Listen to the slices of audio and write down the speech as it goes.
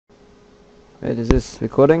Wait, is this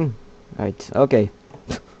recording? Right, okay.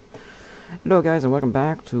 Hello guys and welcome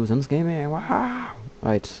back to Sims Gaming. Wow!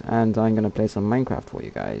 Right, and I'm gonna play some Minecraft for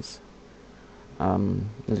you guys. As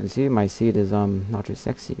you can see, my seed is not too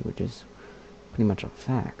sexy, which is pretty much a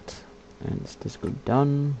fact. And it's basically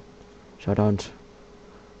done. So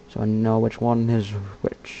I know which one is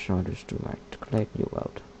which. So I'll just do right click new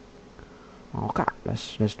world. Okay,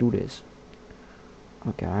 let's do this.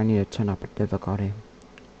 Okay, I need to turn up the difficulty.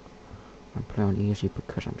 I'm playing on easy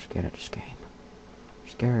because I'm scared of this game.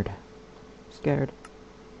 Scared.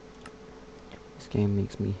 This game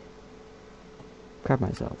makes me crap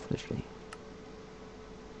myself, literally.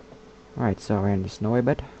 Alright, so we're in the snowy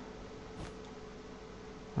bit.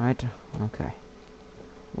 Right, okay.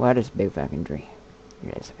 What is a big fucking tree?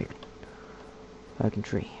 It is a big fucking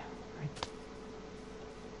tree. Right.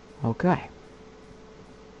 Okay.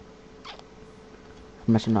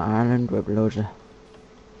 I'm missing an island with loads of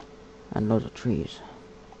trees.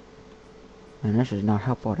 And this is not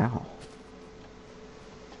helpful at all.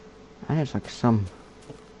 And it's like some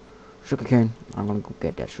sugarcane. I'm gonna go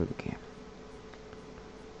get that sugarcane.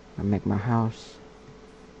 I make my house.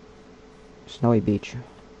 Snowy beach.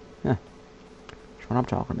 Yeah. That's what I'm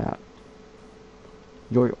talking about.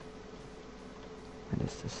 Yo. What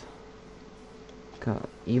is this? God,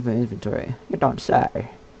 even inventory. You don't say.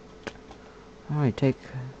 Alright,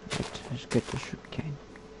 let's get the sugarcane.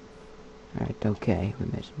 Alright, okay. We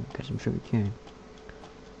got some sugarcane.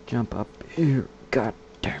 Jump up here. God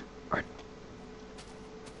damn.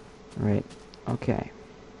 Right. Okay.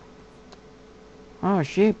 Oh,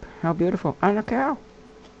 sheep. How beautiful. And a cow.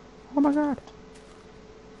 Oh my god.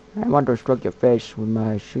 I want to stroke your face with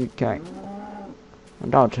my sugarcane.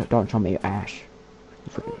 Don't tell me you ass.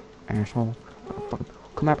 You freaking asshole.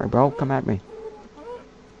 Come at me, bro. Come at me.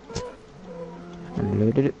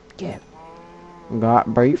 Yeah.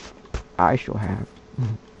 Got beef? I shall have.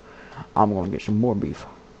 I'm gonna get some more beef.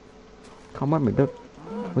 Come with me, dude.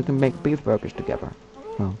 We can make beef burgers together.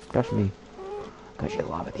 Well, trust me. Cause you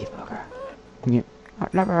love a beef burger. Yeah. I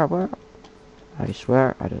never will. I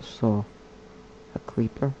swear I just saw a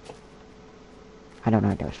creeper. I don't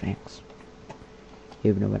like those things.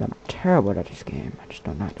 Even though I'm terrible at this game, I just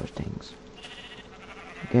don't like those things.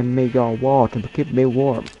 Give me your wall to keep me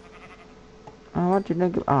warm. Oh, what you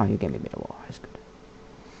think? Oh, you gave me a bit of wall. That's good.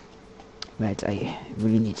 Right, I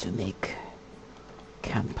really need to make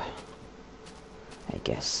camp. I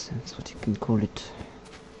guess that's what you can call it.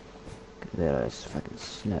 There is fucking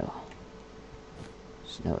snow.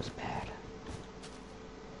 Snow is bad.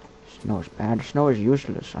 Snow is bad. Snow is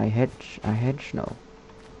useless. I hate snow.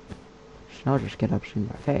 Snow just get up in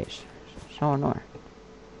my face. It's so annoying.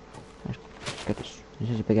 Let's get this. This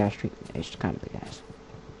is a big ass tree. It's kind of big ass.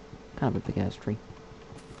 Kind of a big ass tree.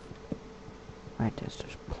 Right, let's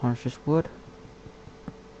just punch this wood.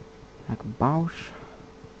 Like a boss.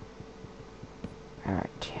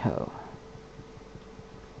 Alright, yo.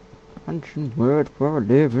 Punching wood for a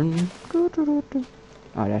living. Oh,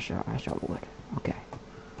 that's our wood. Okay.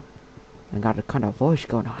 I got a kind of voice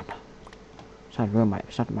going on.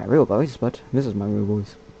 It's not my real voice, but this is my real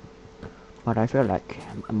voice. But I feel like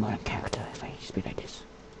I'm a character if I speak like this.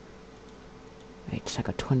 It's like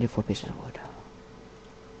a 24 pieces of wood.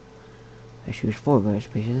 I use 4 of those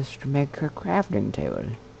pieces to make a crafting table.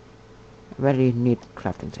 I really need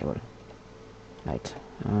crafting table. Right.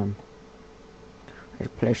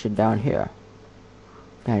 Let's place it down here.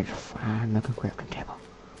 That's fine. Make a crafting table.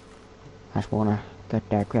 I just wanna get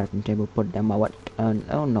that crafting table, put it down my what? Oh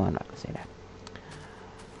no, I'm not gonna say that.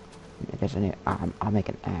 I guess I'll make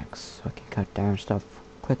an axe so I can cut down stuff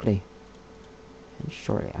quickly and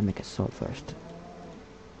shortly. I'll make a sword first.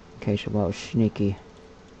 In case of all sneaky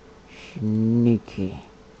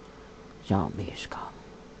zombies come.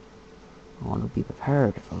 I want to be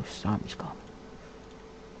prepared if those zombies come.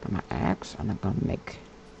 Got my axe, and I'm gonna make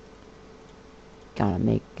a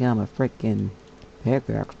freaking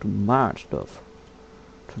pickaxe to mine stuff.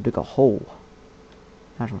 To dig a hole.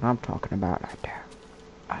 That's what I'm talking about right there.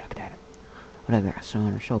 Oh, look at that. Look at that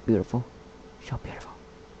sun. It's so beautiful. So beautiful.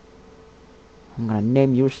 I'm gonna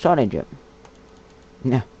name you Sunny Jim.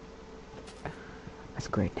 No. That's a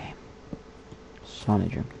great name. Sunny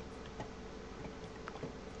Jim.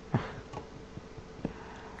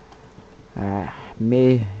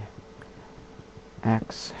 Me,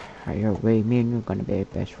 Axe, are your way. Me and you are gonna be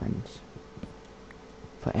best friends.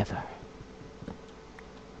 Forever.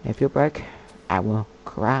 If you break, I will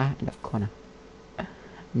cry in the corner.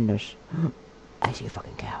 Nurse, I see a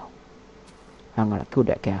fucking cow. I'm gonna kill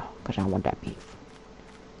that cow, cause I want that beef.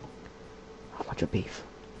 I want your beef.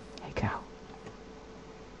 Hey cow.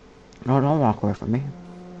 No, don't walk away from me.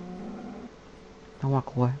 Don't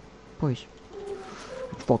walk away. Please.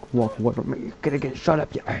 Fuck, walk away from me. You're gonna get shot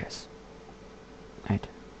up your ass. Right.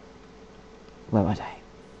 Where was I?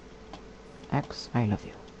 X, I love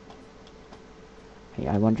you. Hey,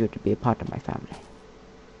 I want you to be a part of my family.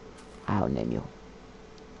 I'll name you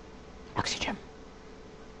Oxygen.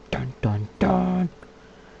 Dun dun dun.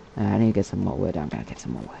 I need to get some more wood. I'm gonna get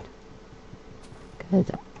some more wood.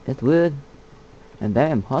 Cause it's wood. And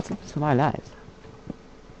very important to my life.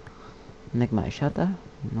 Make my shelter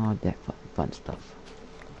and all that fun stuff.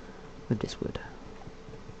 With this wood.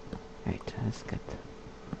 Right, let's get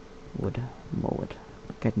wood. More wood.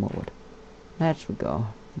 Get more wood. Let's go.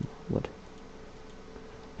 Wood.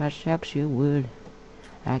 That sexy wood.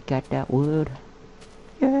 I got that wood.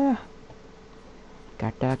 Yeah.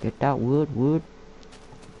 Get that wood.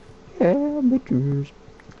 Yeah, bitches.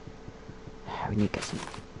 We need to get some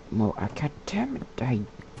more. God damn it.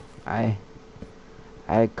 I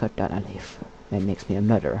cut down a leaf. That makes me a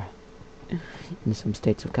murderer. In some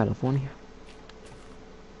states of California.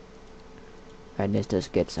 And let's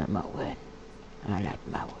just get some more wood. I like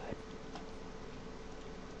my wood.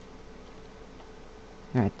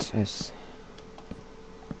 Right, let's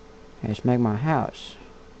make my house.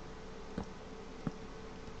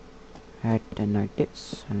 Right, and like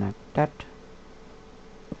this, and like that.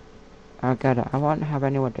 I won't have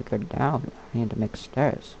anywhere to go down. I need to make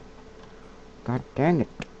stairs. God dang it.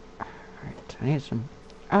 Right, I need some.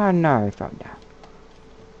 Oh no, I fell down.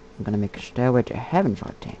 I'm gonna make a stairway to heaven for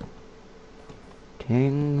a ting.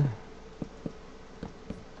 Ting.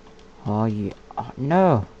 Oh yeah. Oh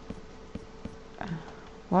no.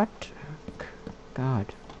 What?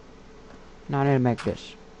 God. Now I need to make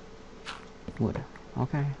this. Wood.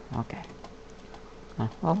 Okay, okay. Oh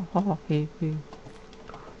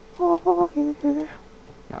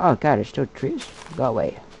god, there's still trees. Go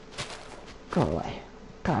away. Go away.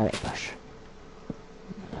 Go away, bush.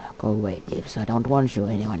 Go away, Gibbs. I don't want you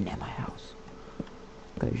anyone near my house.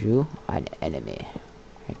 Because you are an enemy.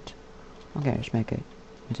 Right. Okay, let's make it.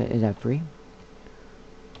 Is that free?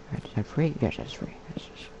 Right, is that free? Yes, that's free. Yes,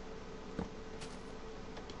 yes.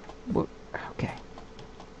 Okay.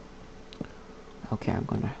 Okay, I'm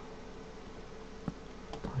gonna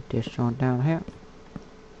put this on down here.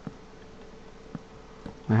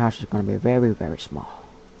 My house is gonna be very, very small.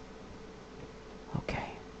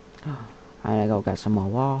 Okay. I gotta go get some more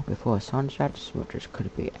wall before sun sets, which is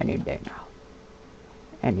could be any day now.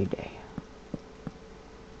 Any day.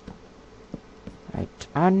 Right.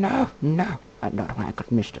 Oh no, no! I don't know I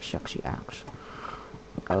could miss the sexy axe.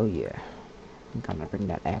 Oh yeah. I'm gonna bring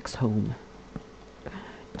that axe home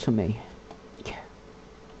to me. Yeah.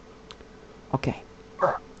 Okay.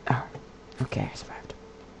 Okay, I survived.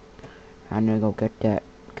 I'm gonna go get that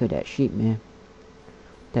sheep, man.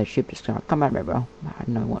 That sheep just gonna come at me, bro. I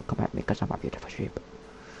know it won't come at me because I'm a beautiful sheep.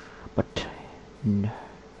 But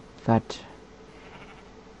that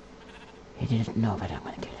he didn't know that I'm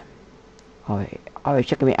gonna kill him. Oh, he's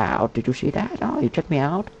checking me out. Did you see that? Oh, you checked me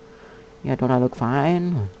out. Yeah, don't I look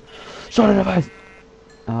fine? Son of a.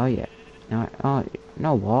 Oh yeah.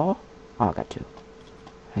 No wall. Oh, I got two.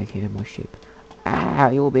 I hear more sheep. Ah,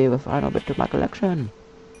 you will be the final bit of my collection.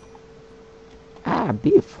 Ah,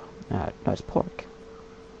 beef. No, it's pork.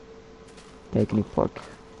 Take any pork.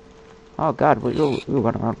 Oh god, you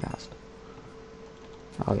run around fast.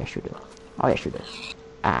 Oh yes you do. Oh yes you do.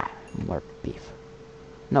 Ah, more beef.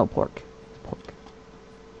 No pork. Pork.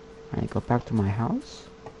 I go back to my house.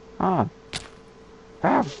 Ah.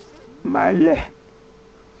 Ah, my leg.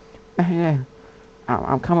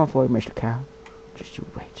 I'm coming for you, Mr. Cow. Just you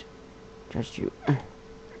wait. Just you.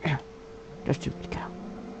 Just you, cow.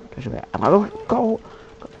 Just wait. I'm gonna go.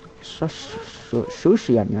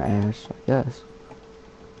 Sushi on your ass, I guess.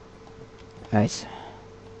 Right.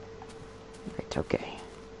 Right, okay.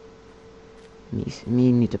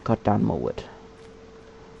 Me need to cut down more wood.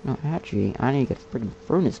 No, actually, I need to get a freaking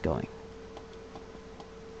furnace going.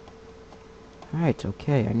 Alright,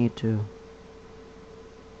 okay, I need to...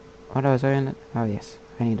 What was I in? Oh yes,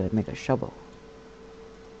 I need to make a shovel.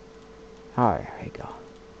 Alright, there you go.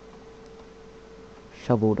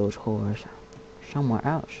 Shovel those whores somewhere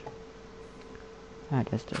else.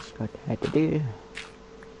 That's just what I had to do.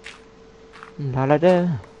 La la da.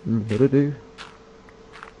 La da.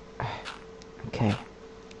 Okay.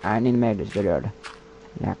 I need to make this video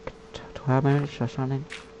like 12 minutes or something.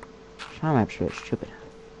 So I'm absolutely stupid.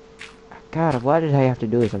 God, why did I have to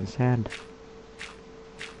do this on sand?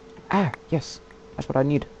 Ah, yes. That's what I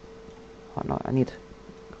need. Oh no, I need to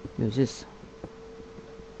use this.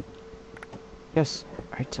 Yes.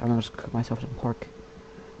 Right, I'm gonna cook myself some pork.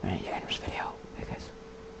 I need to end this video because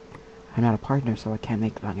I'm not a partner, so I can't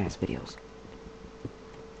make long ass videos.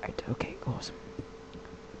 Right, okay, awesome.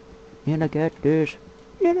 Need to get this.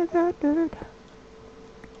 Need to get this.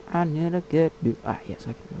 I need to get this. Ah, yes,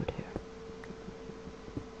 I can do it here.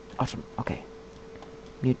 Awesome, okay.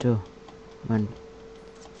 Need to run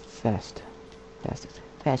fast.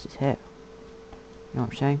 Fast as hell. You know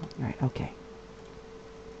what I'm saying? Right, okay.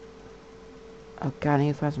 Okay, I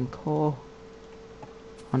need to find some coal.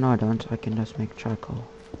 Oh no, I don't. I can just make charcoal.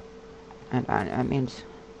 And that means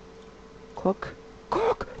cook.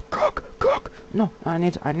 No, I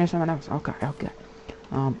need someone else. Okay.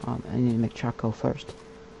 I need to make charcoal first.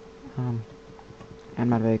 I'm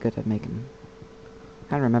not very good at making.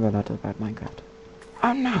 I don't remember a lot about Minecraft.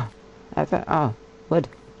 Oh no! Wood.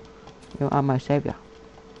 You are my savior.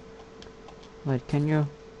 Wait, can you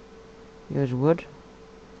use wood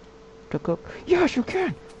to cook? Yes, you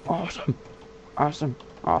can! Awesome!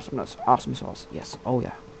 Awesomeness. Awesome sauce. Yes. Oh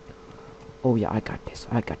yeah, I got this.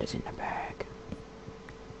 I got this in the bag.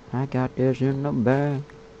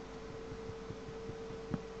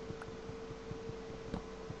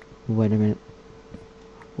 Wait a minute.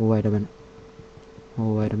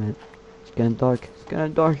 It's getting dark.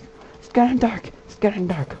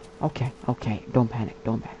 Okay. Don't panic.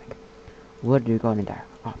 What do you got in there?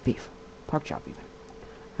 Oh, beef. Pork chop even.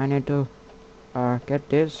 I need to get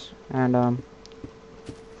this and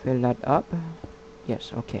fill that up.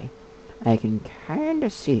 Yes, okay. I can kinda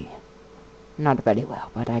see. Not very well,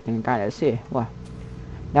 but I can kinda see. What?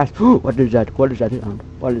 That's what is that? What is that sound?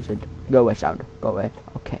 What is it? Go away sound. Go away.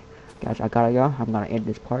 Okay. Guys, I gotta go. I'm gonna end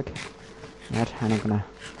this park. And I'm gonna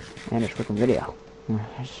end this freaking video.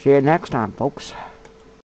 See you next time, folks.